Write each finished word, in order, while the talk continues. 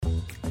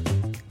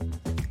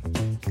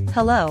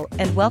Hello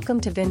and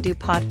welcome to Viindoo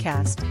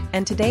podcast,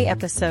 and today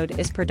episode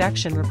is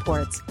Production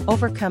Reports,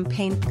 Overcome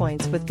Pain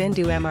Points with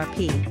Viindoo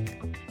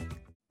MRP.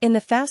 In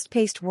the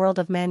fast-paced world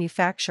of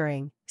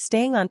manufacturing,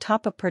 staying on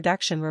top of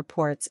production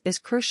reports is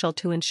crucial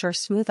to ensure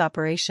smooth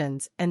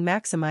operations and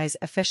maximize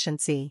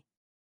efficiency.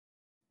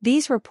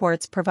 These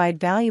reports provide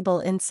valuable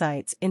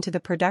insights into the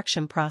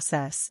production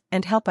process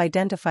and help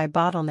identify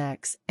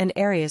bottlenecks and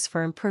areas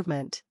for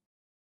improvement.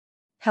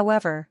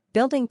 However,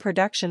 building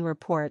production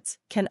reports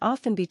can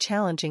often be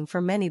challenging for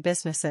many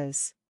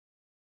businesses.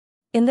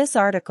 In this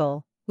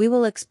article, we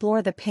will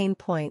explore the pain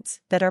points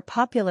that are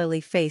popularly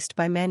faced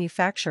by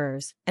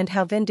manufacturers and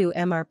how Viindoo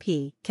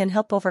MRP can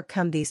help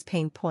overcome these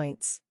pain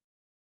points.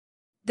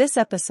 This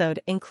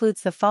episode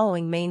includes the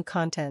following main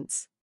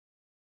contents.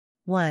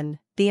 1.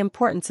 The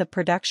importance of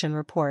production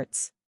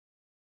reports.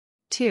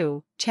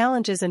 2.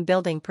 Challenges in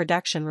building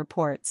production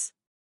reports.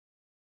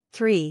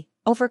 3.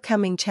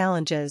 Overcoming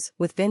challenges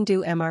with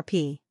Viindoo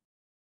MRP.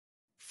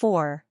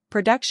 4.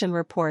 Production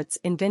reports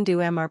in Viindoo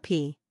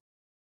MRP.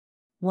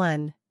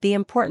 1. The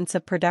importance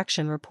of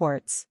production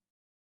reports.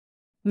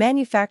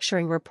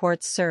 Manufacturing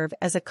reports serve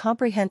as a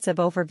comprehensive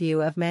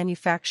overview of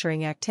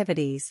manufacturing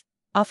activities,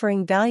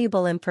 offering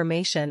valuable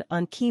information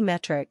on key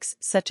metrics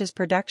such as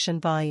production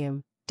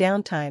volume,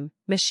 downtime,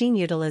 machine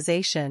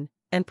utilization,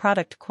 and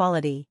product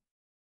quality.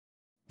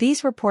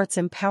 These reports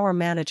empower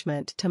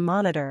management to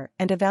monitor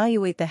and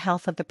evaluate the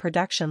health of the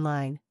production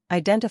line,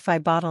 identify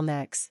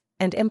bottlenecks,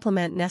 and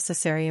implement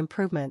necessary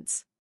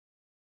improvements.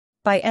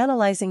 By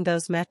analyzing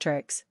those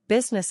metrics,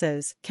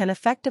 businesses can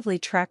effectively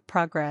track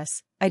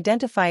progress,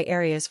 identify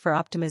areas for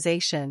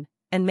optimization,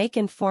 and make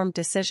informed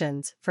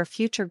decisions for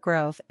future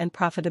growth and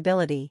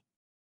profitability.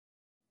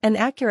 An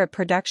accurate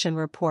production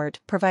report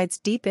provides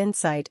deep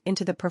insight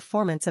into the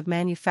performance of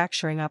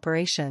manufacturing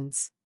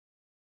operations.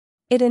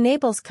 It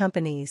enables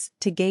companies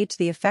to gauge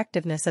the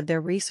effectiveness of their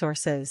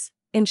resources,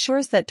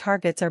 ensures that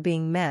targets are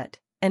being met,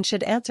 and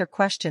should answer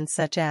questions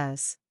such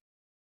as: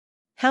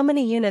 how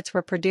many units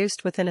were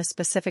produced within a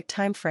specific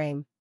time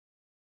frame?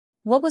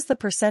 What was the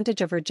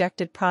percentage of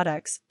rejected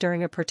products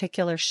during a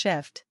particular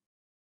shift?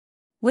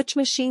 Which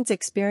machines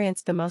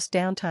experienced the most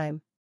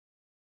downtime?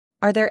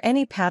 Are there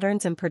any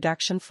patterns in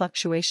production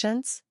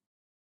fluctuations?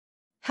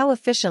 How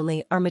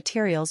efficiently are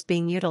materials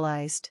being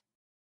utilized?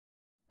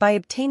 By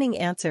obtaining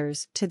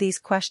answers to these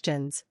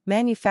questions,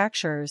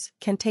 manufacturers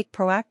can take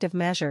proactive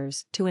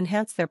measures to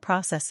enhance their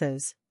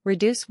processes,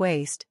 reduce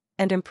waste,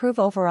 and improve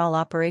overall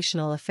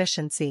operational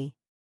efficiency.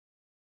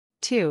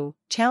 2.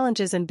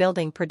 Challenges in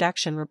building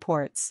production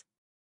reports.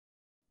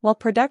 While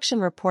production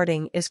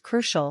reporting is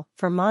crucial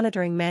for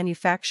monitoring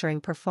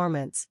manufacturing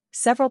performance,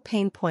 several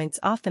pain points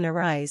often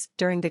arise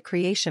during the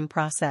creation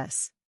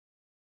process.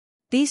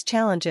 These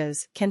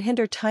challenges can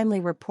hinder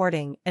timely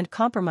reporting and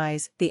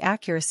compromise the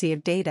accuracy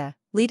of data,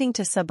 leading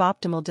to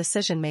suboptimal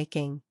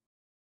decision-making.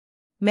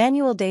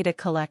 Manual data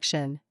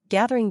collection.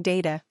 Gathering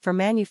data for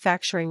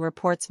manufacturing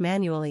reports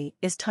manually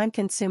is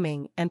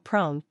time-consuming and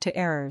prone to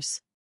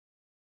errors.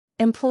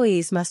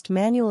 Employees must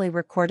manually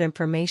record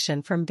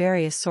information from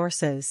various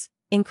sources,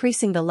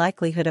 increasing the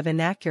likelihood of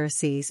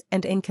inaccuracies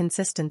and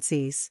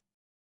inconsistencies.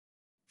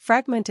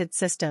 Fragmented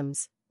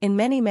systems. In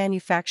many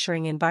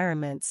manufacturing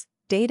environments,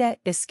 data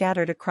is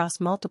scattered across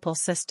multiple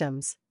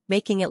systems,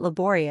 making it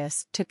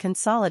laborious to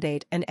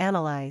consolidate and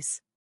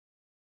analyze.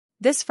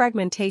 This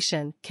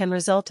fragmentation can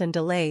result in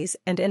delays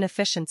and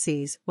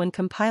inefficiencies when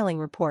compiling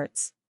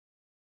reports.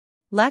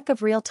 Lack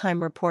of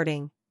real-time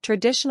reporting.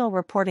 Traditional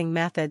reporting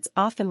methods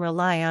often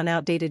rely on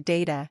outdated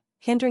data,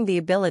 hindering the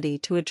ability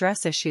to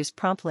address issues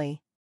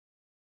promptly.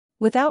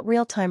 Without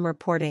real-time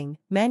reporting,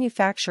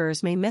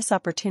 manufacturers may miss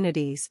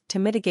opportunities to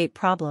mitigate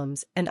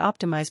problems and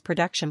optimize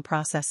production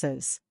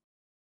processes.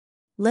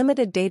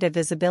 Limited data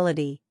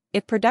visibility.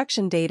 If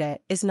production data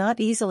is not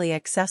easily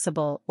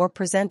accessible or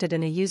presented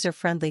in a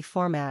user-friendly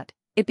format,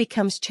 it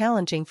becomes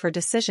challenging for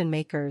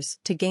decision-makers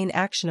to gain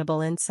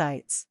actionable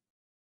insights.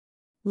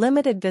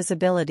 Limited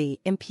visibility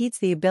impedes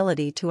the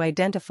ability to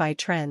identify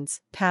trends,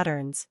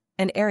 patterns,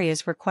 and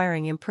areas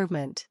requiring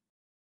improvement.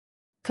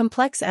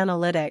 Complex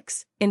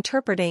analytics.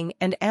 Interpreting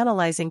and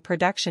analyzing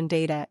production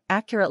data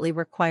accurately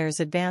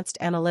requires advanced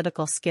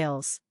analytical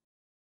skills.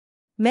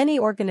 Many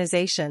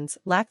organizations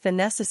lack the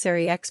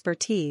necessary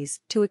expertise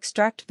to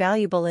extract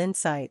valuable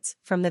insights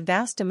from the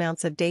vast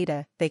amounts of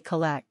data they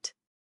collect.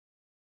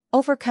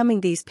 Overcoming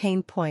these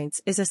pain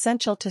points is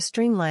essential to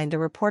streamline the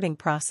reporting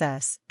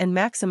process and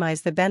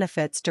maximize the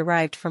benefits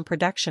derived from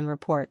production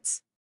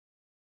reports.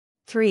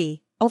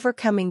 3.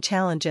 Overcoming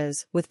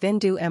challenges with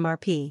Viindoo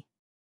MRP.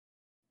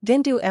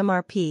 Viindoo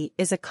MRP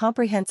is a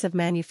comprehensive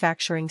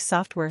manufacturing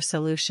software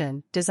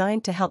solution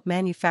designed to help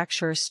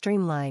manufacturers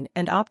streamline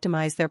and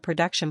optimize their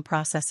production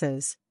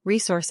processes,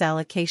 resource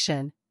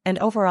allocation, and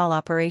overall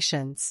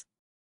operations.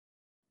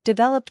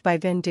 Developed by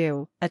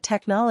Viindoo, a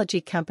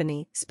technology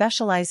company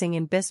specializing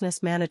in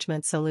business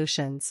management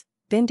solutions,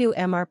 Viindoo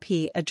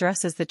MRP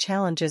addresses the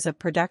challenges of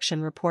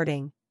production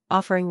reporting,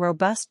 offering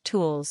robust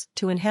tools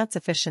to enhance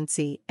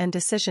efficiency and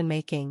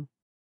decision-making.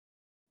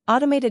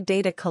 Automated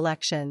data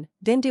collection.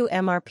 Viindoo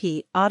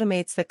MRP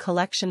automates the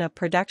collection of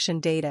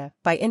production data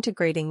by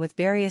integrating with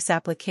various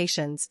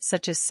applications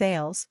such as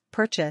sales,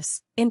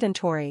 purchase,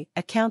 inventory,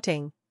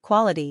 accounting,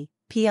 quality,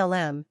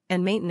 PLM,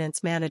 and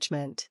maintenance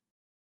management.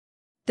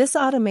 This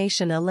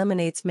automation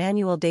eliminates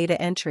manual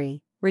data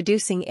entry,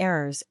 reducing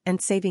errors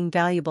and saving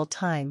valuable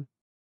time.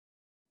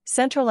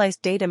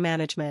 Centralized data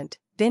management.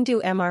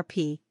 Viindoo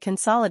MRP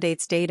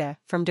consolidates data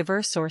from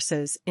diverse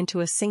sources into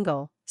a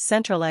single,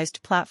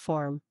 centralized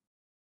platform.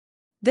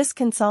 This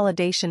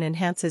consolidation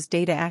enhances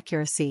data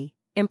accuracy,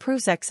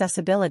 improves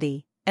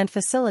accessibility, and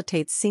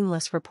facilitates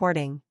seamless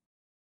reporting.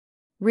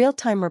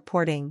 Real-time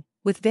reporting.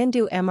 With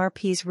Viindoo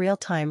MRP's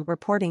real-time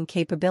reporting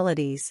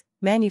capabilities,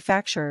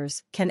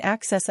 manufacturers can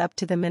access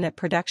up-to-the-minute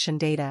production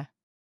data.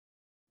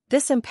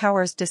 This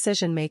empowers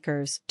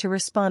decision-makers to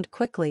respond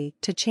quickly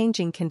to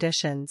changing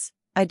conditions,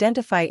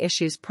 identify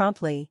issues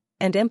promptly,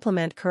 and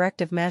implement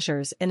corrective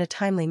measures in a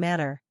timely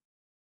manner.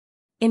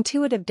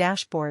 Intuitive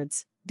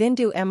dashboards.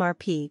 Viindoo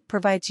MRP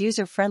provides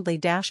user-friendly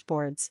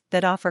dashboards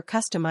that offer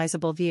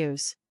customizable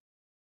views.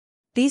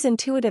 These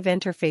intuitive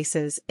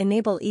interfaces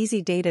enable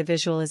easy data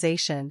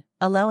visualization,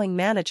 allowing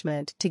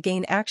management to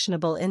gain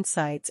actionable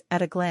insights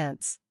at a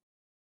glance.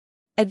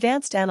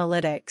 Advanced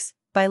analytics.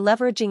 By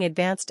leveraging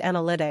advanced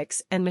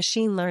analytics and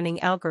machine learning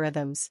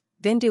algorithms,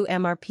 Viindoo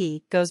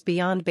MRP goes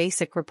beyond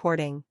basic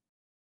reporting.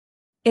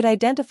 It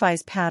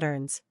identifies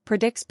patterns,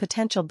 predicts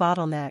potential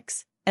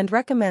bottlenecks, and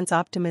recommends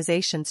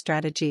optimization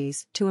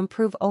strategies to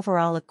improve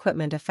overall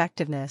equipment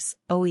effectiveness,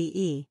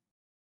 OEE.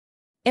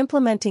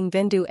 Implementing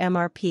Viindoo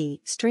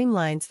MRP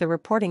streamlines the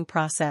reporting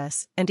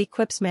process and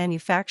equips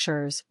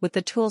manufacturers with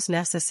the tools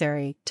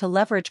necessary to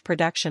leverage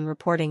production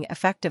reporting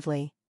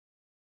effectively.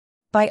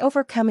 By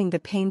overcoming the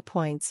pain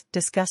points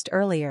discussed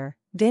earlier,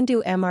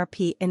 Viindoo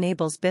MRP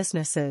enables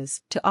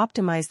businesses to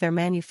optimize their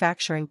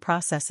manufacturing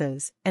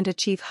processes and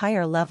achieve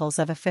higher levels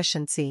of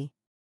efficiency.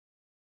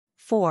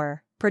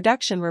 4.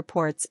 Production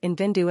reports in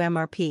Viindoo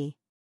MRP.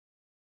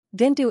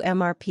 Viindoo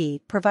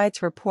MRP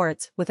provides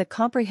reports with a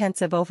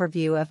comprehensive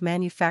overview of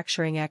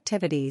manufacturing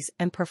activities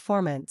and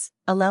performance,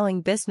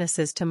 allowing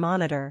businesses to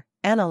monitor,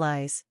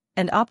 analyze,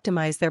 and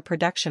optimize their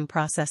production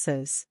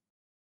processes.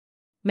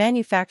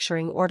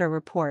 Manufacturing Order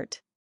Report.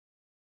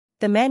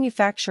 The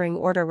Manufacturing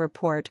Order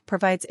Report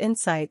provides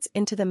insights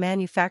into the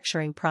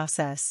manufacturing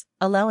process,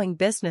 allowing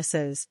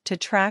businesses to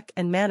track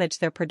and manage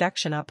their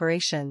production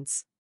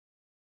operations.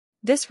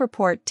 This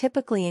report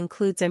typically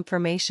includes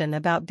information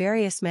about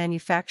various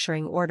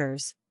manufacturing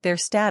orders, their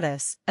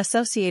status,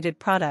 associated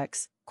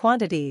products,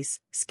 quantities,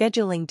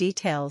 scheduling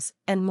details,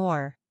 and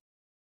more.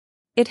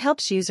 It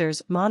helps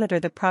users monitor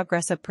the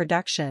progress of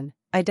production,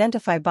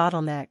 identify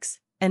bottlenecks,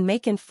 and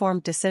make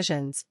informed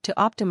decisions to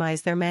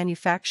optimize their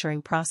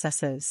manufacturing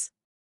processes.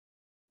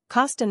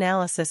 Cost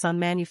analysis on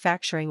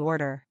manufacturing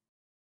order.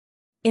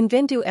 In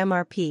Viindoo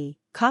MRP,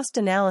 cost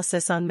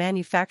analysis on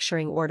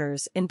manufacturing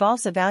orders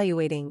involves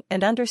evaluating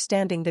and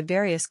understanding the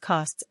various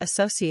costs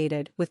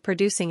associated with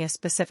producing a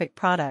specific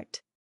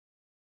product.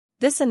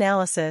 This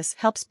analysis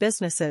helps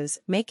businesses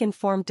make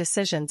informed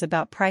decisions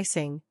about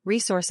pricing,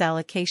 resource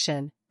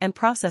allocation, and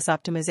process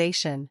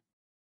optimization.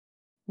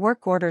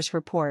 Work Orders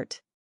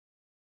Report.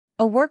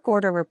 A work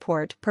order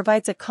report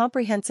provides a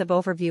comprehensive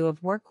overview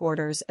of work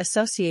orders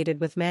associated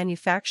with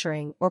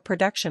manufacturing or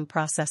production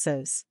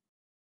processes.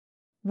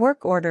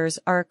 Work orders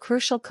are a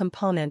crucial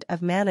component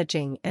of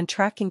managing and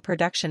tracking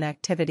production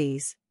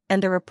activities,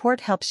 and the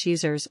report helps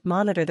users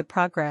monitor the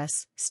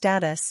progress,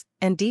 status,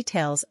 and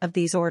details of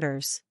these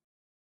orders.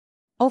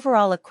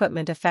 Overall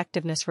Equipment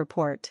Effectiveness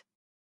Report.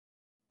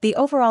 The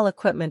Overall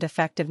Equipment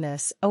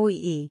Effectiveness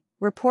 (OEE)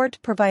 report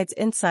provides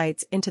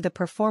insights into the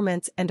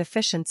performance and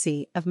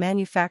efficiency of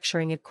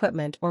manufacturing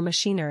equipment or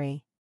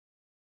machinery.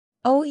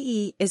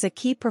 OEE is a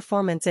key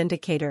performance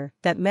indicator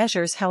that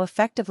measures how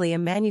effectively a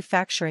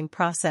manufacturing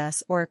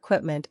process or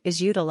equipment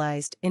is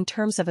utilized in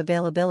terms of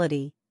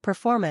availability,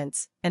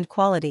 performance, and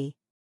quality.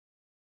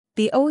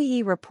 The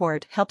OEE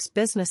report helps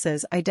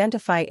businesses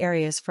identify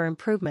areas for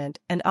improvement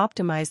and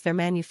optimize their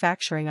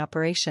manufacturing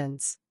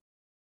operations.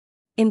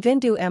 In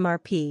Viindoo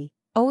MRP,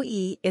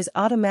 OEE is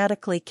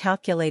automatically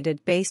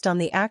calculated based on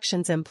the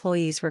actions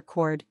employees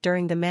record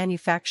during the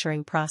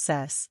manufacturing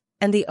process,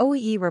 and the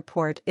OEE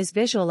report is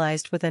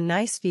visualized with a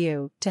nice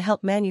view to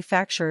help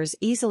manufacturers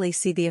easily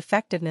see the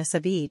effectiveness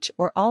of each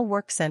or all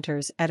work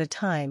centers at a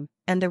time,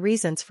 and the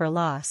reasons for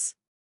loss.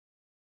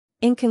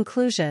 In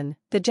conclusion,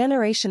 the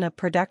generation of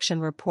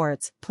production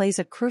reports plays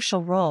a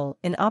crucial role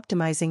in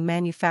optimizing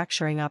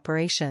manufacturing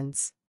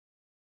operations.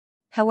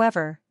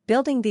 However,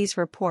 building these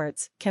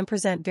reports can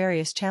present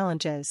various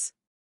challenges.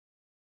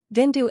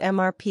 Viindoo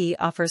MRP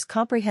offers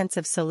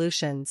comprehensive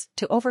solutions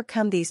to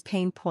overcome these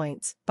pain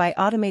points by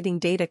automating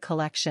data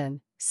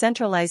collection,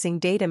 centralizing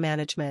data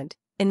management,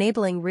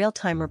 enabling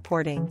real-time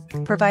reporting,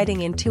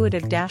 providing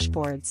intuitive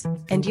dashboards,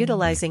 and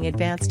utilizing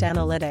advanced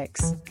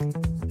analytics.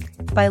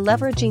 By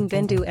leveraging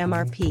Viindoo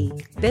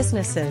MRP,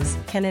 businesses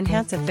can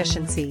enhance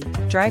efficiency,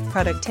 drive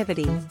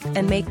productivity,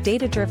 and make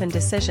data-driven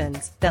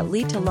decisions that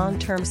lead to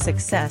long-term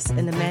success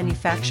in the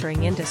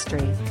manufacturing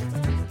industry.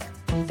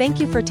 Thank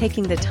you for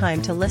taking the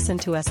time to listen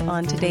to us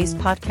on today's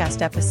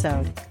podcast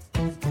episode.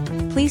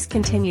 Please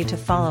continue to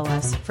follow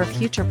us for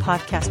future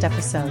podcast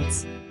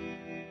episodes.